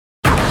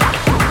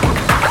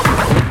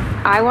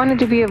I wanted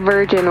to be a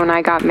virgin when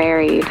I got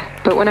married,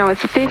 but when I was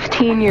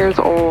 15 years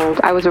old,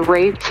 I was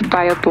raped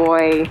by a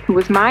boy who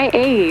was my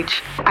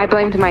age. I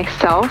blamed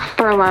myself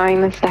for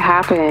allowing this to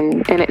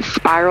happen, and it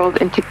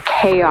spiraled into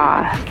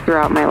chaos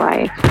throughout my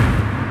life.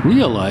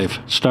 Real life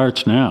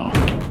starts now.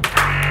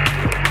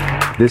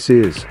 This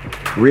is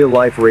Real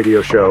Life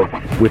Radio Show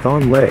with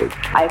Lay.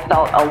 I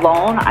felt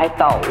alone. I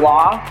felt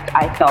lost.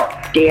 I felt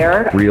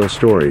scared. Real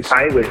stories.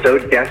 I was so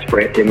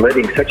desperate in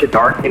living such a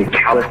dark and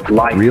callous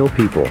life. Real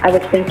people. I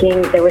was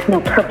thinking there was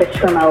no purpose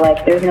for my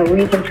life. There's no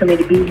reason for me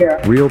to be here.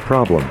 Real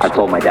problems. I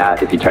told my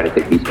dad, if you try to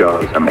take these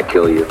drugs, I'm going to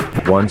kill you.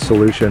 One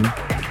solution: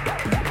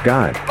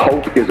 God.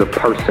 Hope is a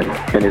person,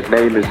 and his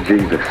name is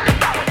Jesus.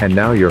 And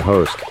now your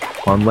host,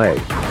 Lay.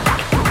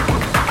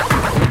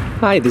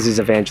 Hi, this is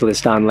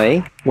Evangelist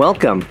Anh.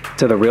 Welcome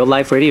to the Real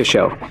Life Radio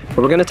Show, where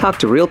we're going to talk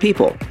to real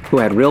people who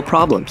had real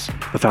problems,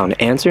 but found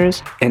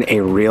answers and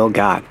a real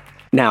God.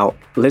 Now,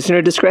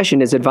 listener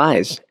discretion is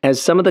advised,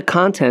 as some of the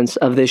contents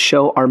of this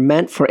show are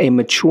meant for a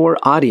mature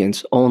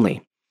audience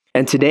only.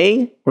 And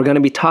today, we're going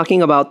to be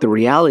talking about the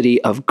reality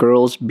of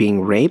girls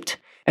being raped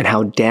and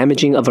how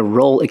damaging of a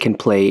role it can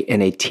play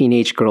in a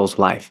teenage girl's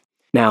life.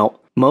 Now,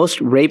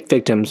 most rape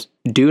victims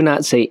do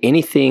not say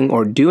anything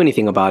or do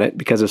anything about it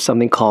because of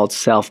something called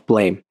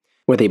self-blame,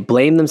 where they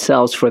blame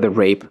themselves for the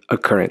rape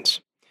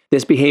occurrence.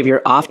 This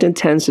behavior often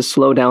tends to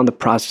slow down the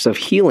process of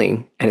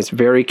healing, and it's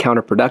very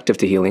counterproductive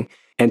to healing.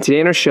 And today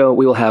in our show,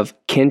 we will have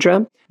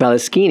Kyndra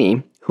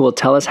Valceschini, who will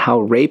tell us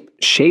how rape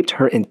shaped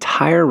her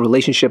entire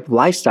relationship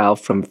lifestyle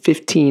from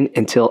 15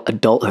 until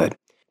adulthood.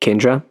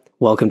 Kyndra,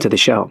 welcome to the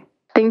show.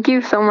 Thank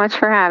you so much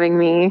for having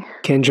me.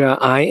 Kyndra,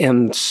 I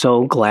am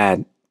so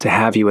glad to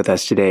have you with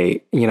us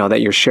today, that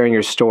you're sharing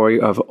your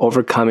story of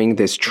overcoming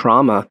this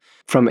trauma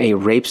from a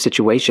rape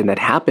situation that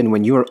happened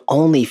when you were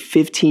only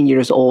 15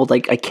 years old.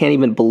 Like, I can't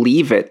even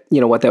believe it,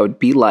 what that would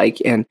be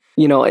like. And,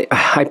 I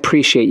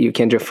appreciate you,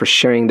 Kyndra, for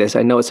sharing this.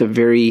 I know it's a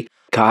very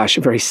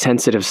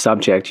sensitive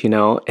subject,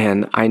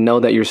 and I know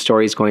that your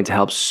story is going to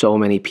help so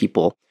many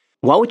people.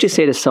 What would you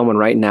say to someone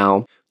right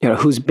now,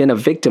 who's been a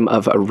victim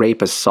of a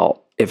rape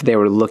assault if they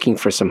were looking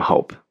for some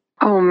hope?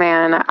 Oh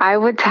man, I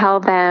would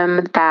tell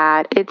them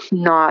that it's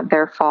not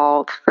their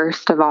fault,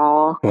 first of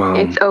all. Wow.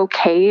 It's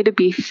okay to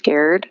be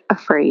scared,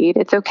 afraid.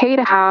 It's okay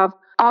to have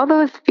all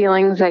those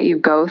feelings that you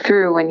go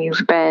through when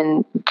you've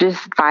been just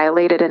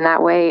violated in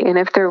that way. And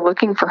if they're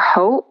looking for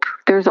hope,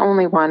 there's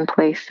only one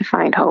place to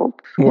find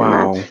hope.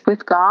 Wow. And that's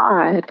with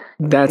God.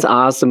 That's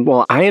awesome.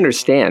 Well, I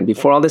understand.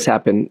 Before all this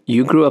happened,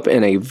 you grew up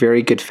in a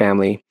very good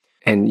family,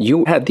 and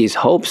you had these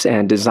hopes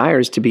and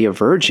desires to be a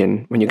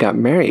virgin when you got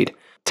married.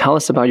 Tell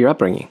us about your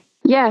upbringing.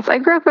 Yes, I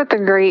grew up with a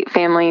great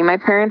family. My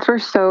parents were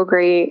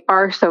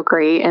are so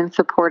great and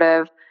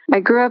supportive. I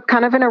grew up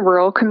kind of in a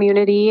rural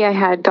community. I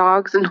had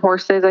dogs and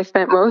horses. I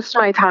spent most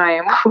of my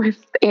time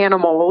with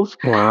animals.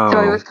 Wow. So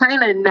I was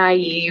kind of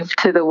naive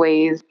to the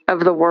ways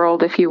of the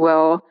world, if you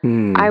will.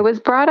 I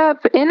was brought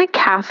up in a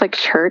Catholic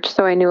church,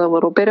 so I knew a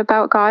little bit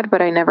about God, but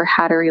I never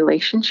had a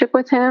relationship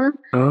with him.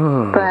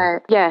 Oh.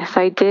 But yes,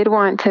 I did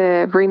want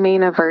to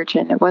remain a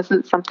virgin. It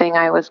wasn't something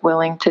I was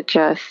willing to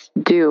just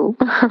do.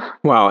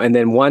 Wow. And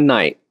then one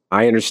night,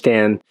 I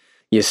understand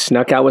you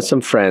snuck out with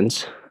some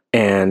friends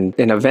and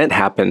an event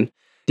happened.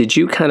 Did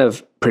you kind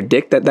of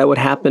predict that would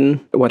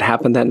happen? What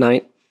happened that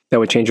night that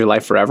would change your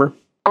life forever?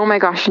 Oh my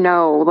gosh,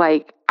 no.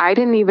 I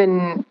didn't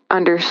even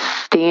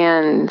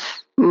understand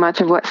much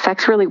of what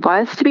sex really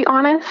was, to be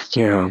honest.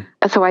 Yeah.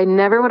 So I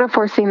never would have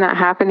foreseen that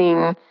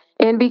happening.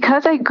 And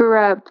because I grew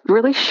up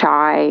really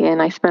shy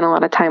and I spent a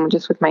lot of time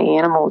just with my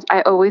animals,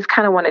 I always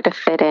kind of wanted to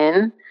fit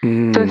in.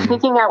 So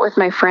sneaking out with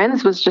my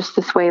friends was just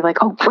this way,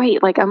 oh, great,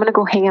 I'm going to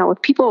go hang out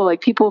with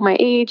people my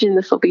age, and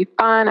this will be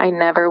fun. I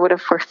never would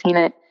have foreseen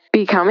it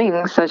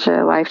becoming such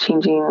a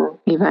life-changing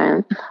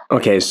event.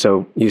 Okay,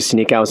 so you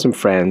sneak out with some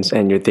friends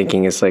and you're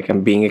thinking it's like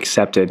I'm being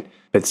accepted,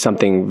 but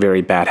something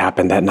very bad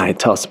happened that night.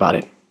 Tell us about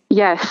it.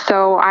 Yes,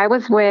 so I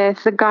was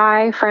with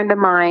a friend of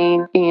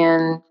mine,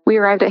 and we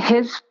arrived at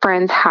his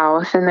friend's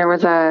house, and there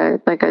was a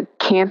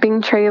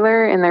camping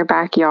trailer in their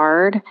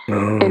backyard,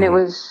 and it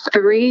was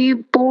 3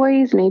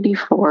 boys, maybe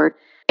 4.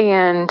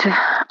 And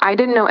I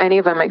didn't know any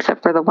of them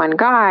except for the one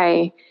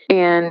guy.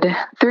 And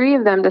 3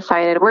 of them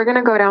decided, we're going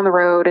to go down the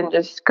road and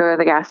just go to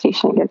the gas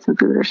station and get some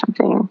food or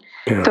something.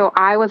 Yeah. So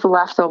I was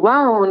left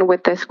alone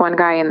with this one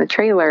guy in the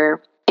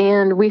trailer.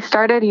 And we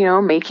started,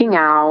 making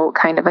out,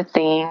 kind of a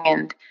thing.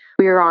 And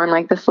we were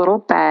on this little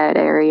bed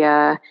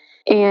area.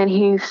 And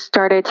he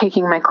started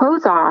taking my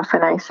clothes off.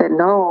 And I said,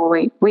 no,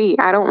 wait,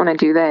 I don't want to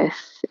do this.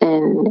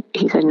 And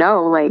he said,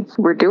 no,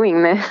 we're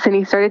doing this. And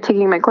he started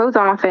taking my clothes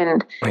off.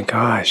 And my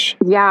gosh.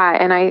 Yeah.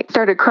 And I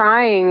started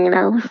crying, and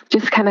I was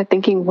just kind of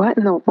thinking, what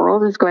in the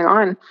world is going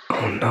on?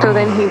 Oh, no. So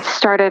then he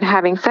started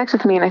having sex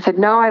with me. And I said,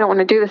 no, I don't want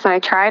to do this. And I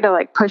tried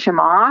to push him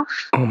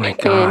off. Oh my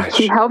gosh. And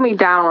he held me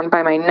down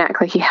by my neck.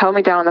 He held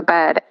me down on the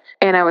bed.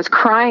 And I was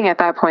crying at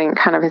that point,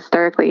 kind of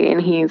hysterically.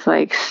 And he's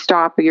like,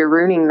 stop, you're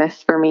ruining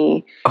this for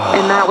me. Oh.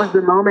 And that was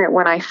the moment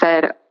when I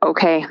said,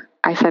 okay,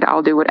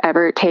 I'll do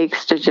whatever it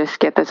takes to just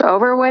get this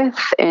over with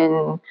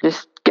and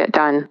just get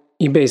done.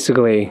 You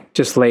basically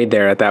just laid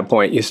there at that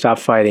point. You stopped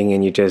fighting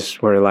and you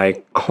just were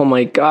like, oh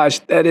my gosh,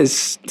 that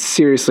is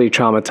seriously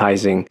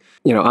traumatizing.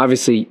 You know,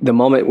 obviously the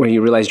moment when you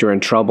realized you were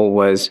in trouble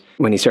was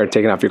when he started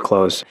taking off your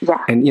clothes.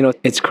 Yeah. And, you know,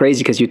 it's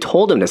crazy because you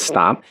told him to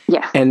stop.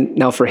 Yes. And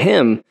now for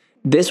him,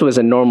 this was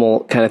a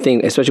normal kind of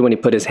thing, especially when he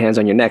put his hands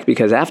on your neck,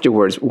 because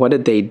afterwards, what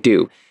did they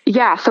do?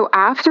 Yeah. So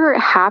after it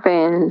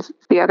happened,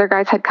 the other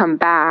guys had come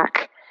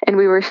back. And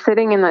we were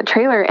sitting in that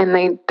trailer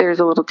and there's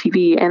a little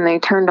TV and they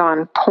turned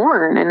on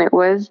porn, and it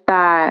was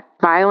that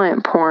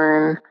violent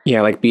porn.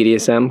 Yeah, like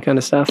BDSM kind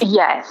of stuff?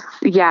 Yes.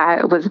 Yeah,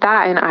 it was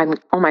that. And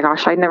oh my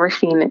gosh, I'd never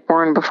seen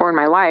porn before in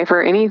my life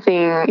or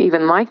anything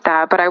even like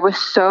that. But I was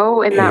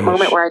so in that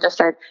moment where I just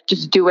started,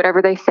 just do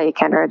whatever they say,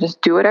 Kyndra.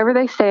 Just do whatever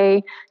they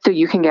say so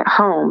you can get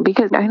home,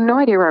 because I had no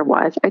idea where I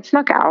was. I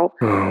snuck out.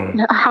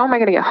 How am I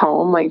going to get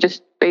home? Like,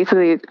 just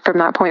basically from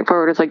that point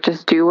forward, it's like,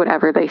 just do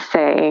whatever they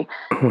say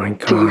so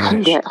you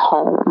can get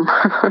home.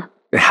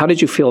 How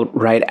did you feel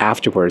right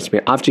afterwards? I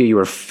mean, after you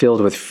were filled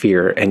with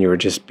fear and you were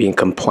just being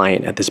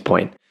compliant at this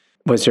point,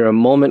 was there a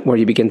moment where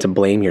you began to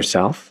blame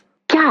yourself?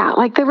 Yeah,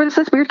 like there was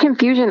this weird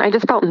confusion. I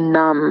just felt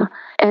numb.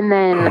 And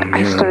then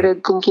I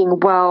started thinking,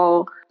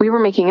 well, we were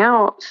making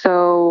out,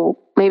 so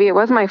maybe it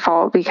was my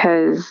fault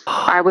because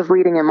I was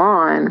leading him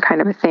on, kind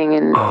of a thing.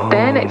 And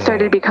then it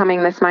started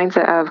becoming this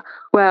mindset of,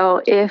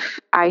 well, if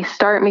I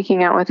start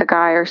making out with a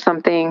guy or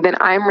something, then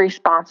I'm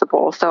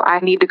responsible. So I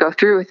need to go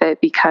through with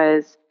it,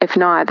 because if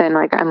not, then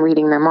like I'm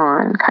leading them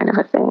on, kind of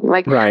a thing.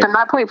 Like from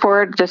that point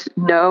forward, just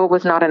no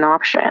was not an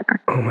option.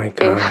 Oh my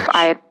gosh. If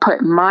I had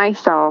put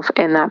myself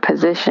in that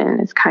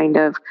position is kind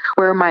of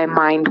where my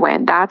mind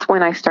went. That's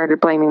when I started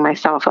blaming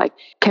myself. Like,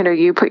 Kyndra,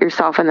 you put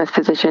yourself in this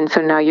position,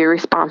 so now you're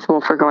responsible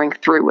for going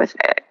through with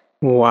it.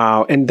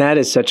 Wow. And that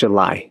is such a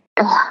lie.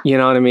 You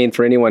know what I mean?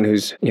 For anyone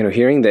who's, you know,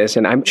 hearing this,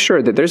 and I'm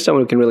sure that there's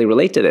someone who can really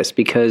relate to this,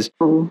 because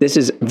this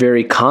is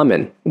very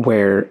common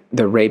where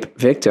the rape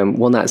victim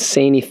will not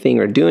say anything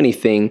or do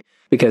anything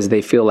because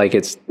they feel like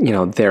it's, you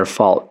know, their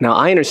fault. Now,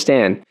 I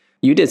understand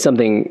you did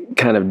something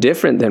kind of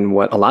different than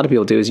what a lot of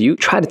people do, is you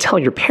try to tell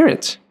your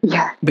parents.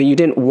 Yeah. But you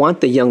didn't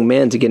want the young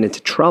man to get into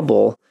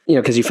trouble, you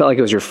know, because you felt like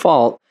it was your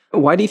fault.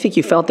 Why do you think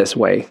you felt this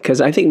way?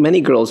 Because I think many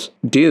girls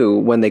do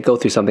when they go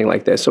through something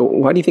like this. So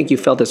why do you think you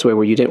felt this way,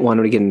 where you didn't want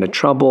him to get into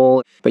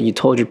trouble, but you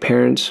told your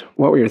parents?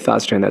 What were your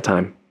thoughts during that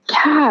time?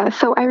 Yeah,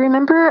 so I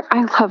remember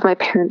I love my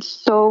parents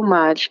so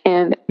much,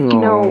 and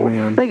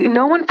like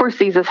no one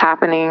foresees this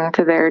happening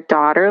to their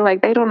daughter.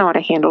 Like, they don't know how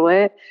to handle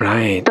it.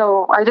 Right.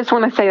 So I just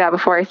want to say that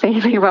before I say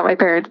anything about my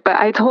parents. But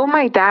I told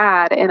my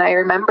dad, and I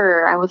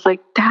remember I was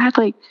like, Dad,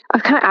 like, I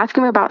was kind of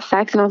asking him about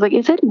sex, and I was like,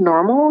 is it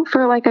normal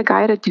for like a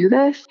guy to do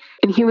this?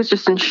 And he was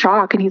just in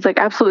shock, and he's like,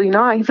 absolutely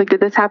not. He's like, did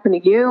this happen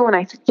to you? And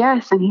I said,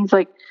 yes. And he's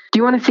like, do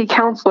you want to see a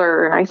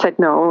counselor? And I said,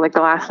 no, like the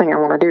last thing I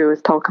want to do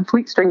is tell a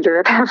complete stranger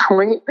at that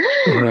point.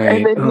 Right.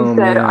 And then he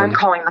said, I'm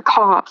calling the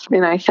cops.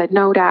 And I said,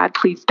 no, Dad,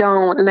 please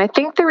don't. And I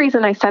think the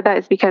reason I said that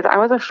is because I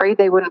was afraid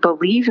they wouldn't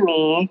believe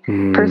me,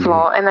 first of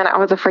all. And then I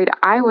was afraid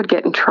I would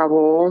get in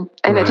trouble.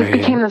 And it just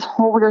became this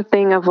whole weird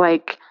thing of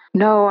like,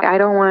 no, I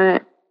don't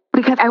want,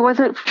 because I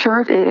wasn't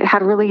sure if it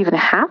had really even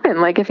happened.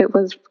 Like if it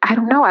was, I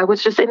don't know. I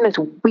was just in this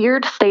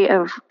weird state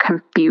of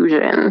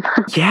confusion.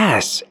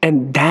 Yes.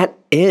 And that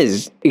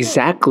is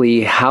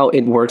exactly how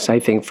it works, I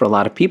think, for a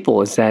lot of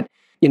people, is that,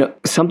 you know,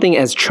 something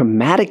as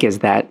traumatic as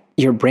that,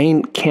 your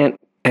brain can't,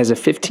 as a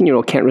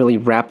 15-year-old, can't really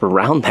wrap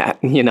around that.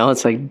 You know,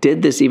 it's like,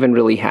 did this even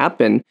really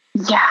happen?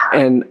 Yeah.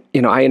 And,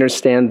 you know, I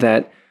understand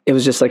that it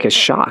was just like a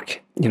shock,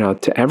 you know,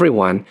 to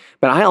everyone.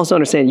 But I also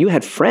understand you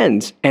had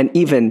friends, and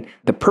even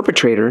the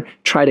perpetrator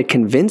tried to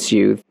convince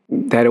you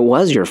that it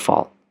was your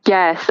fault.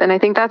 Yes. And I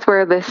think that's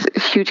where this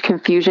huge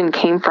confusion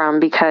came from,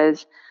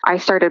 because I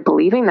started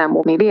believing them.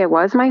 Well, maybe it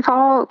was my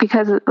fault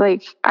because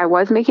like I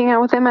was making out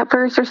with them at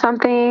first or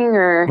something,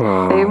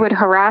 or they would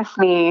harass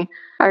me.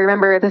 I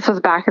remember this was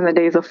back in the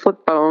days of flip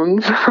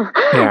phones.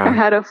 Yeah. I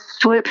had a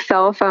flip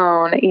cell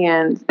phone,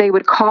 and they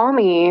would call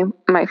me,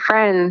 my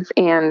friends,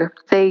 and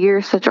say,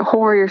 you're such a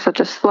whore, you're such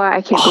a slut,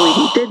 I can't believe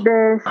you did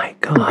this. My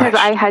gosh. Because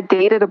I had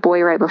dated a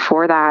boy right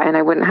before that, and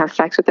I wouldn't have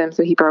sex with him,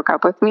 so he broke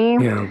up with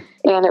me. Yeah.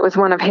 And it was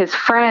one of his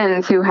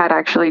friends who had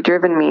actually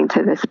driven me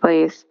to this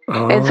place.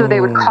 And so they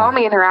would call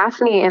me and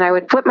harass me, and I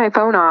would flip my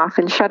phone off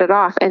and shut it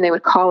off, and they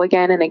would call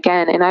again and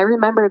again. And I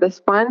remember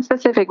this one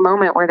specific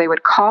moment where they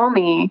would call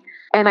me,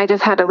 and I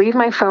just had to leave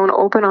my phone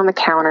open on the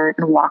counter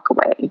and walk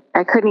away.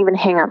 I couldn't even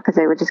hang up because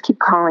they would just keep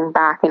calling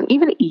back. And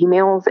even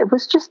emails, it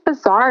was just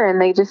bizarre. And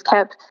they just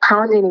kept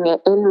pounding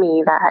it in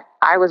me that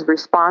I was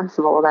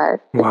responsible, that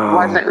it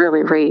wasn't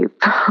really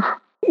rape.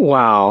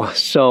 Wow.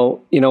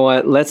 So, you know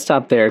what? Let's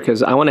stop there,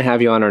 because I want to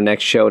have you on our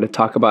next show to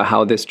talk about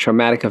how this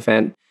traumatic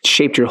event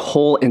shaped your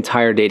whole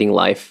entire dating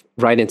life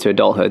right into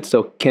adulthood.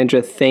 So,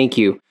 Kyndra, thank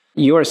you.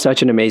 You are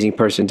such an amazing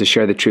person to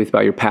share the truth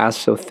about your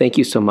past. So thank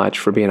you so much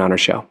for being on our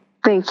show.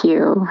 Thank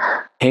you.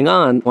 Hang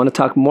on. I want to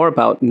talk more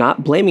about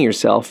not blaming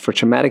yourself for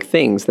traumatic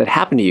things that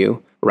happen to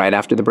you right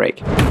after the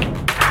break.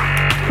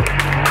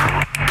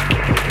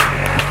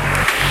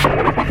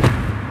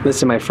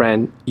 Listen, my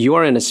friend, you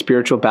are in a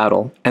spiritual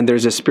battle, and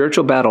there's a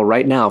spiritual battle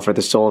right now for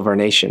the soul of our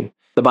nation.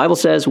 The Bible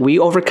says we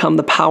overcome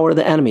the power of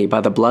the enemy by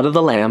the blood of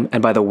the Lamb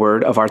and by the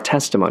word of our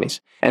testimonies.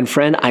 And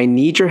friend, I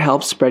need your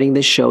help spreading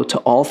this show to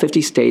all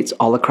 50 states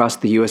all across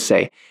the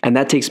USA, and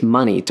that takes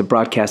money to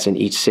broadcast in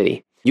each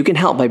city. You can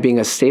help by being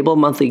a stable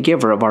monthly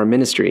giver of our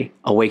ministry,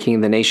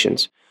 Awakening the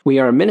Nations. We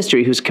are a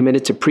ministry who's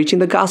committed to preaching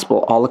the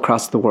gospel all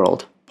across the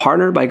world.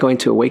 Partner by going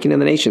to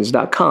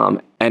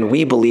awakeningthenations.com, and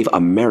we believe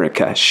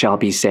America shall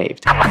be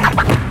saved.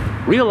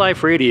 Real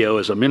Life Radio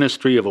is a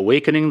ministry of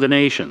Awakening the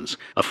Nations,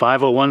 a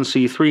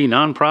 501c3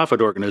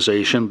 nonprofit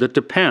organization that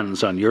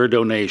depends on your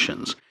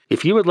donations.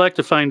 If you would like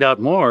to find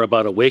out more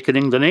about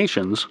Awakening the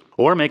Nations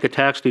or make a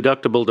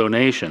tax-deductible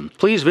donation,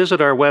 please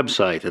visit our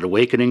website at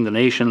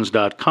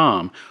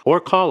awakeningthenations.com or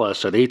call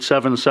us at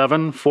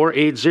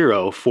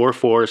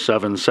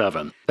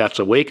 877-480-4477. That's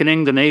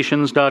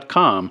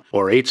awakeningthenations.com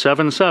or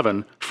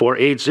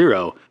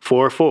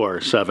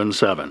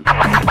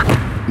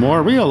 877-480-4477.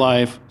 More Real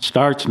Life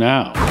starts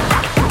now.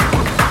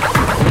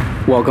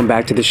 Welcome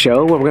back to the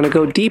show where we're going to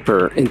go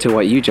deeper into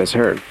what you just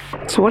heard.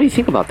 So what do you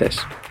think about this?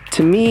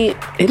 To me,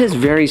 it is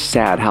very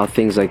sad how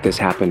things like this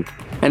happen,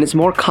 and it's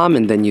more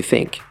common than you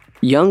think.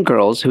 Young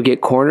girls who get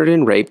cornered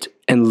and raped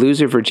and lose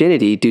their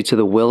virginity due to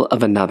the will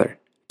of another.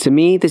 To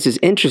me, this is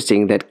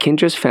interesting that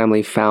Kyndra's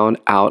family found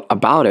out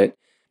about it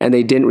and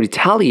they didn't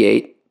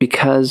retaliate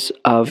because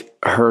of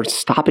her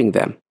stopping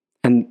them.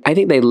 And I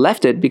think they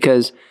left it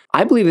because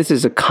I believe this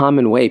is a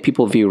common way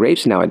people view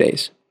rapes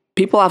nowadays.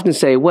 People often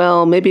say,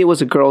 well, maybe it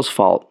was a girl's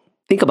fault.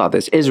 Think about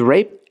this. Is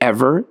rape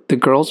ever the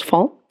girl's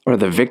fault or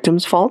the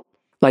victim's fault?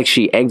 Like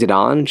she egged it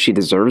on, she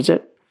deserves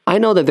it? I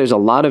know that there's a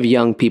lot of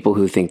young people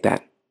who think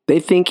that. They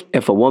think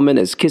if a woman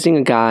is kissing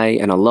a guy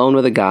and alone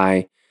with a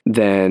guy,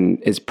 then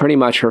it's pretty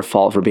much her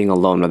fault for being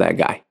alone with that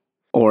guy.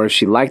 Or if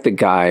she liked the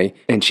guy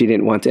and she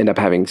didn't want to end up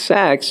having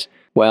sex,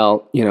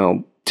 well,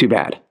 too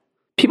bad.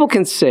 People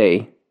can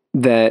say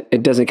that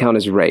it doesn't count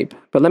as rape,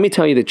 but let me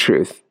tell you the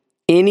truth.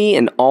 Any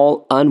and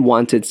all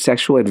unwanted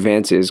sexual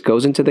advances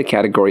goes into the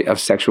category of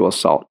sexual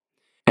assault.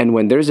 And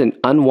when there's an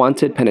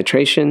unwanted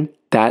penetration,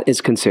 that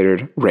is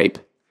considered rape.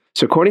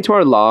 So according to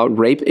our law,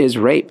 rape is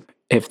rape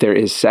if there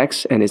is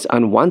sex and it's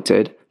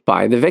unwanted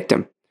by the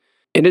victim.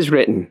 It is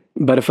written,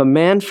 but if a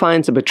man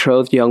finds a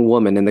betrothed young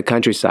woman in the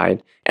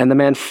countryside, and the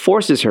man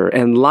forces her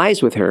and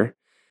lies with her,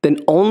 then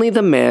only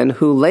the man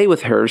who lay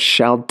with her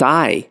shall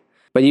die.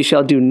 But you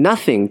shall do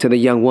nothing to the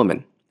young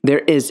woman. There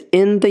is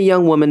in the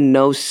young woman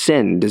no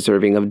sin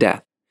deserving of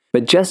death.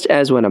 But just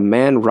as when a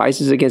man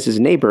rises against his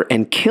neighbor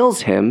and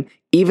kills him,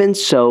 even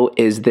so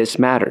is this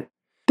matter.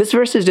 This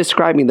verse is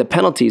describing the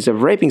penalties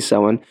of raping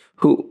someone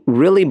who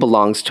really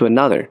belongs to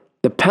another.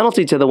 The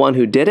penalty to the one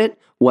who did it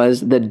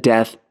was the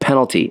death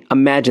penalty.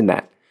 Imagine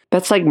that.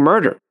 That's like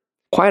murder.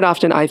 Quite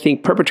often, I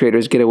think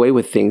perpetrators get away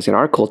with things in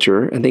our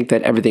culture and think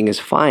that everything is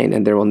fine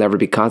and there will never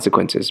be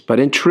consequences. But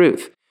in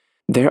truth,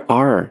 there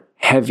are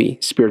heavy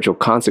spiritual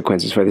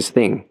consequences for this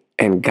thing,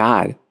 and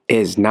God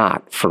is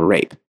not for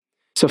rape.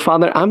 So,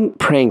 Father, I'm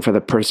praying for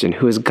the person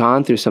who has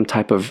gone through some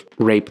type of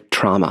rape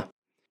trauma.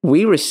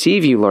 We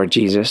receive you, Lord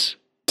Jesus,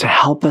 to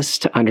help us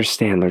to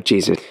understand, Lord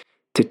Jesus,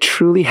 to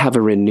truly have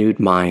a renewed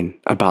mind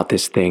about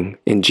this thing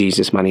in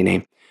Jesus' mighty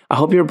name. I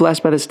hope you're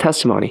blessed by this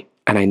testimony,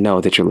 and I know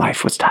that your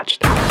life was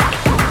touched.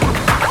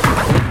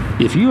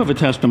 If you have a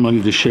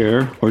testimony to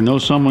share or know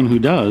someone who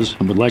does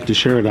and would like to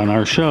share it on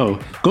our show,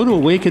 go to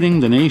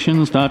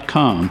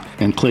awakeningthenations.com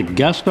and click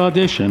Guest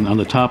Audition on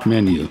the top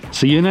menu.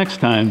 See you next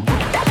time.